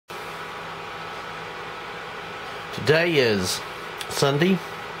Today is Sunday,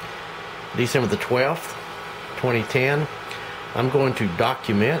 December the 12th, 2010. I'm going to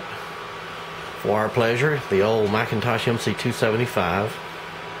document, for our pleasure, the old McIntosh MC275.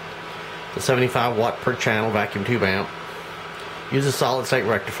 The 75 watt per channel vacuum tube amp. Uses solid state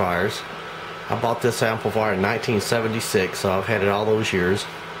rectifiers. I bought this amplifier in 1976, so I've had it all those years.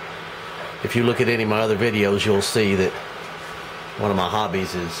 If you look at any of my other videos, you'll see that one of my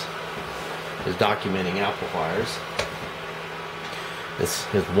hobbies is documenting amplifiers. This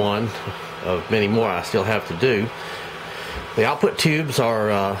is one of many more I still have to do. The output tubes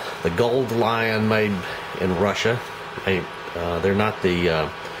are the Gold Lion made in Russia. They're not the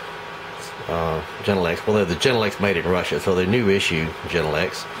Genalex. Well, they're the Genalex made in Russia, so they're new issue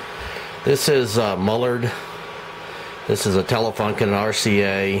Genalex. This is Mullard. This is a Telefunken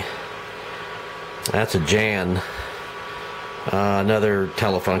RCA. That's a Jan. Another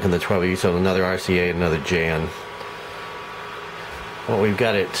Telefunken, the 12E, so another RCA, another Jan. What we're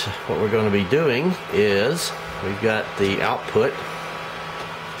going to be doing is we've got the output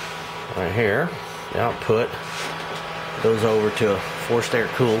right here. The output goes over to a forced air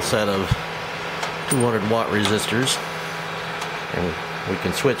cooled set of 200 watt resistors, and we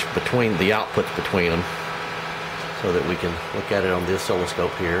can switch between the outputs between them so that we can look at it on the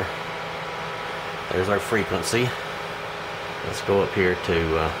oscilloscope here. There's our frequency. Let's go up here to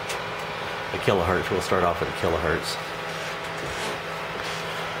the kilohertz. We'll start off at a kilohertz.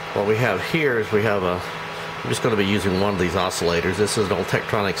 What we have here is I'm just going to be using one of these oscillators. This is an old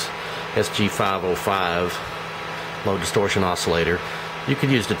Tektronix SG505 low distortion oscillator. You can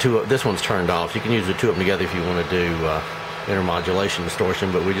use the two. This one's turned off. You can use the two of them together if you want to do intermodulation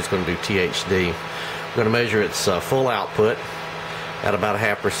distortion, but we're just going to do THD. We're going to measure its full output at about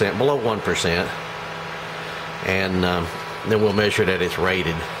 0.5%, below 1%, and then we'll measure it at its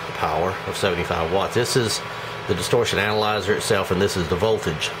rated power of 75 watts. This is the distortion analyzer itself, and this is the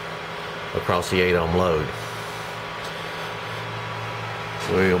voltage across the 8 ohm load.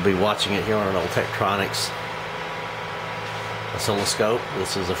 We'll be watching it here on an old Tektronix oscilloscope.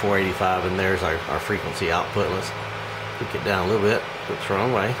 This is a 485, and there's our frequency output. Let's tweak it down a little bit. It's the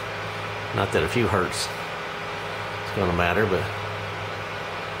wrong way. Not that a few hertz is going to matter, but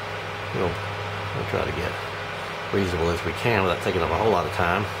we'll try to get reasonable as we can without taking up a whole lot of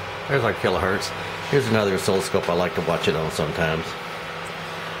time. There's our kilohertz. Here's another oscilloscope I like to watch it on sometimes.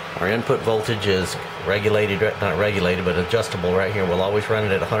 Our input voltage is regulated, not regulated, but adjustable right here. We'll always run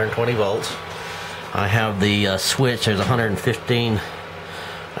it at 120 volts. I have the switch. There's 117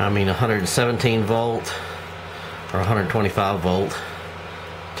 volt or 125 volt.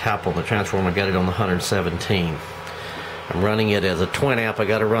 Tap on the transformer. I got it on the 117. I'm running it as a twin amp. I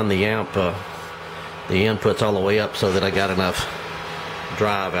got to run the amp, the inputs all the way up so that I got enough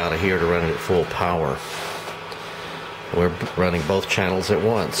drive out of here to run it at full power. We're running both channels at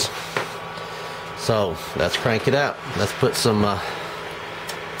once. So let's crank it up. Let's put some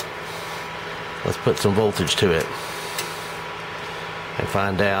voltage to it and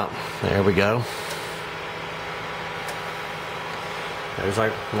find out. There we go. There's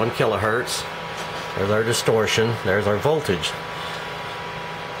our 1 kilohertz. There's our distortion. There's our voltage.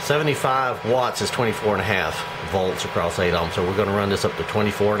 75 watts is 24.5 volts across 8 ohms. So we're going to run this up to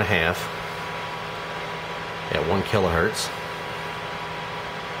 24.5 at 1 kilohertz.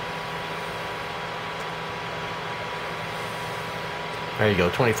 There you go,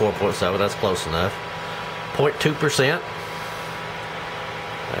 24.7. That's close enough. 0.2%.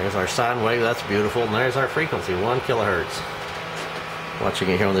 There's our sine wave. That's beautiful. And there's our frequency, 1 kilohertz. Watching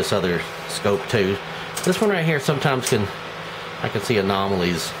it here on this other scope too. This one right here sometimes I can see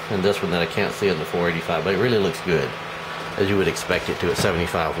anomalies in this one that I can't see in the 485, but it really looks good, as you would expect it to at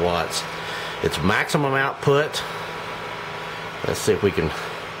 75 watts. Its maximum output, let's see if we can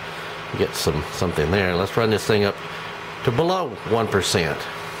get something there. Let's run this thing up to below 1%.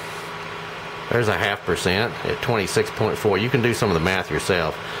 There's a 0.5% at 26.4. You can do some of the math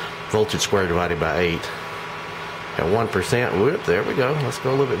yourself. Voltage squared divided by 8. At 1%, whoop, there we go. Let's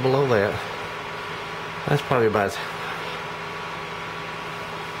go a little bit below that. That's probably about.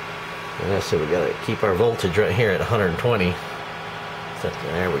 And let's see, we got to keep our voltage right here at 120.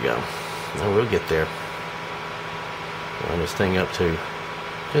 There we go. Now we'll get there. Run this thing up to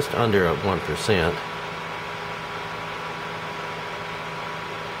just under a 1%.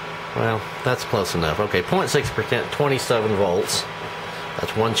 Well, that's close enough. Okay, 0.6%, 27 volts.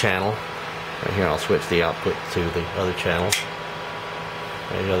 That's one channel. Right here, I'll switch the output to the other channel.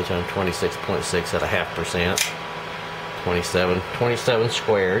 There's the other channel, 26.6 at a 0.5%. 27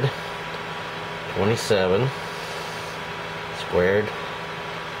 squared. 27 squared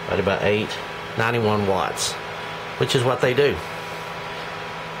divided by 8, 91 watts. which is what they do.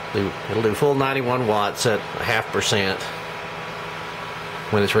 It'll do full 91 watts at 0.5%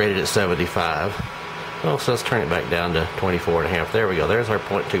 when it's rated at 75. Well, so let's turn it back down to 24.5. There we go. There's our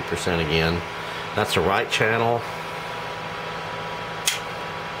 0.2% again. That's the right channel.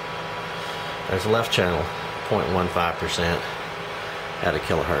 There's the left channel, 0.15% at a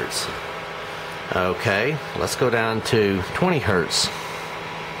kilohertz. Okay, let's go down to 20 hertz.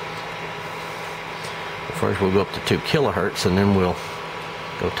 First we'll go up to 2 kilohertz and then we'll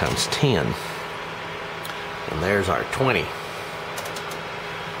go times 10. And there's our 20.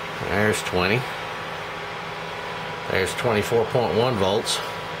 There's 20. There's 24.1 volts.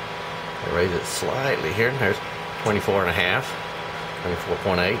 I raise it slightly here. There's 24.5.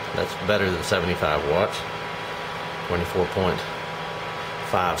 24.8. That's better than 75 watts.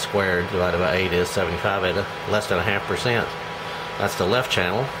 24.5 squared divided by 8 is 75 at less than 0.5%. That's the left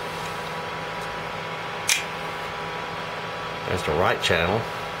channel. There's the right channel.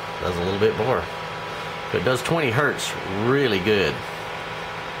 Does a little bit more. It does 20 hertz really good.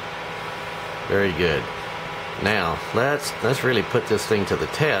 Very good. Now let's really put this thing to the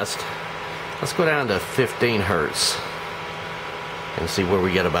test. Let's go down to 15 hertz and see where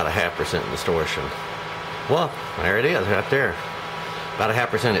we get about 0.5% distortion. Well, there it is right there. About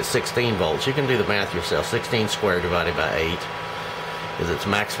 0.5% at 16 volts. You can do the math yourself. 16 squared divided by 8 is its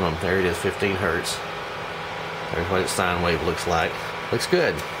maximum. There it is, 15 hertz. There's what its sine wave looks like. Looks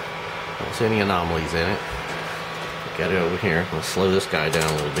good. Don't see any anomalies in it. Got it over here. Let's slow this guy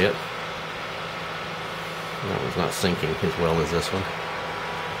down a little bit. That one's not syncing as well as this one.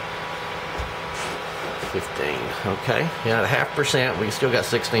 15. Okay. Yeah, at 0.5%, we still got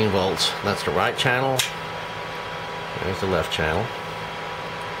 16 volts. That's the right channel. There's the left channel.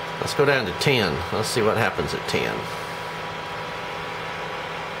 Let's go down to 10. Let's see what happens at 10.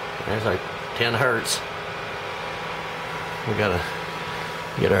 There's our 10 hertz. We gotta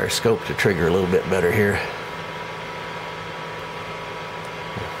get our scope to trigger a little bit better here.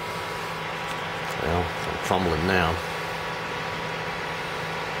 Well, I'm fumbling now.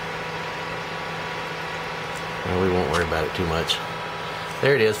 Well, we won't worry about it too much.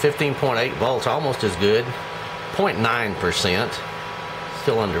 There it is, 15.8 volts, almost as good. 0.9%,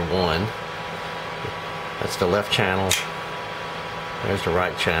 still under 1. That's the left channel. There's the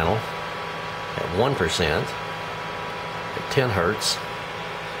right channel at 1%. At 10 hertz.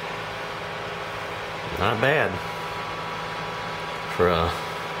 Not bad for an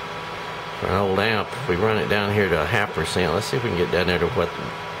old amp. If we run it down here to 0.5%, let's see if we can get down there to what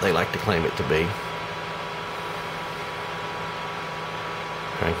they like to claim it to be.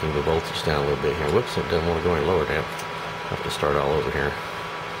 Cranking the voltage down a little bit here. Whoops, it doesn't want to go any lower now. I have to start all over here.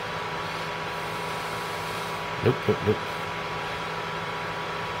 Nope, nope, nope.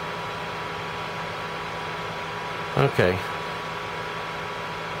 Okay.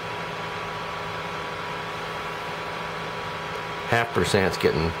 Half percent's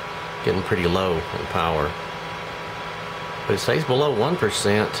getting pretty low in power. But it stays below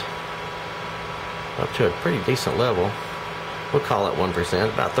 1% up to a pretty decent level. We'll call it 1%,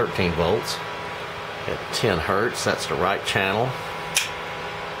 about 13 volts at 10 hertz. That's the right channel.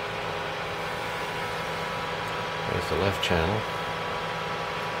 There's the left channel.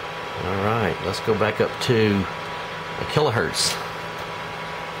 All right, let's go back up to a kilohertz.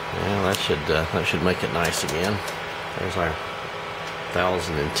 Yeah, that should make it nice again. There's our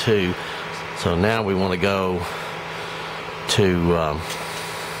 1002. So now we want to go to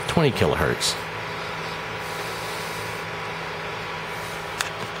 20 kilohertz.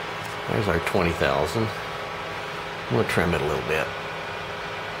 There's our 20,000. I'm going to trim it a little bit.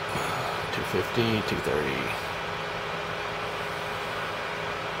 250, 230.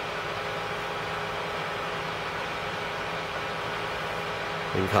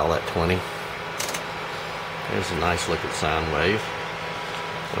 We can call that 20. There's a nice looking sine wave.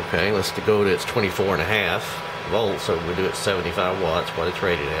 Okay, let's go to its 24.5 volts, so we do it 75 watts, what it's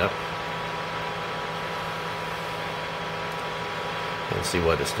rated at. And see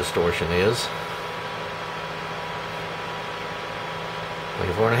what its distortion is.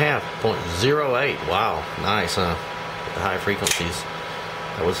 24.5, 0.08. Wow, nice, huh? At the high frequencies.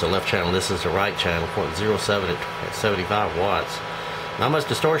 That was the left channel, this is the right channel, 0.07 at 75 watts. Not much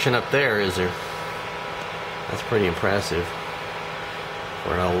distortion up there, is there? That's pretty impressive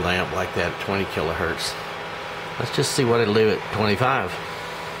for an old amp like that at 20 kilohertz. Let's just see what it'll do at 25.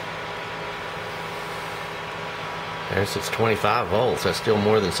 There's its 25 volts. That's still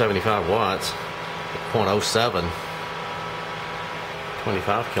more than 75 watts. 0.07.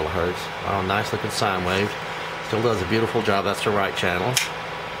 25 kilohertz. Oh, nice looking sine wave. Still does a beautiful job. That's the right channel.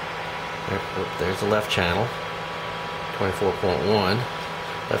 There's the left channel. 24.1.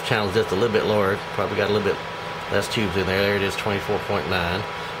 Left channel's just a little bit lower. Probably got a little bit less tubes in there. There it is, 24.9.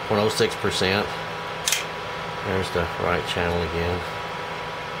 0.06%. There's the right channel again.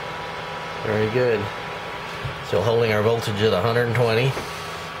 Very good. Still holding our voltage at 120.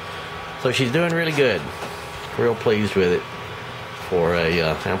 So she's doing really good. Real pleased with it for a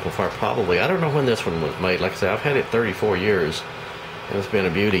amplifier. Probably, I don't know when this one was made. Like I said, I've had it 34 years, and it's been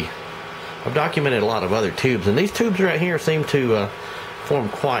a beauty. I've documented a lot of other tubes, and these tubes right here seem to form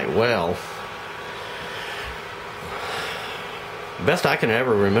quite well. Best I can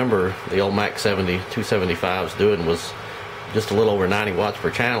ever remember the old Mac 275s doing was just a little over 90 watts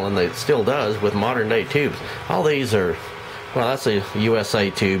per channel, and it still does with modern day tubes. All these are, well, that's a USA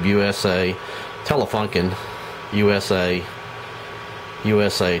tube, USA, Telefunken, USA,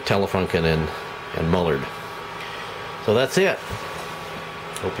 Telefunken, and Mullard. So that's it.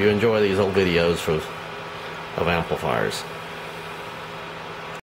 Hope you enjoy these old videos of amplifiers.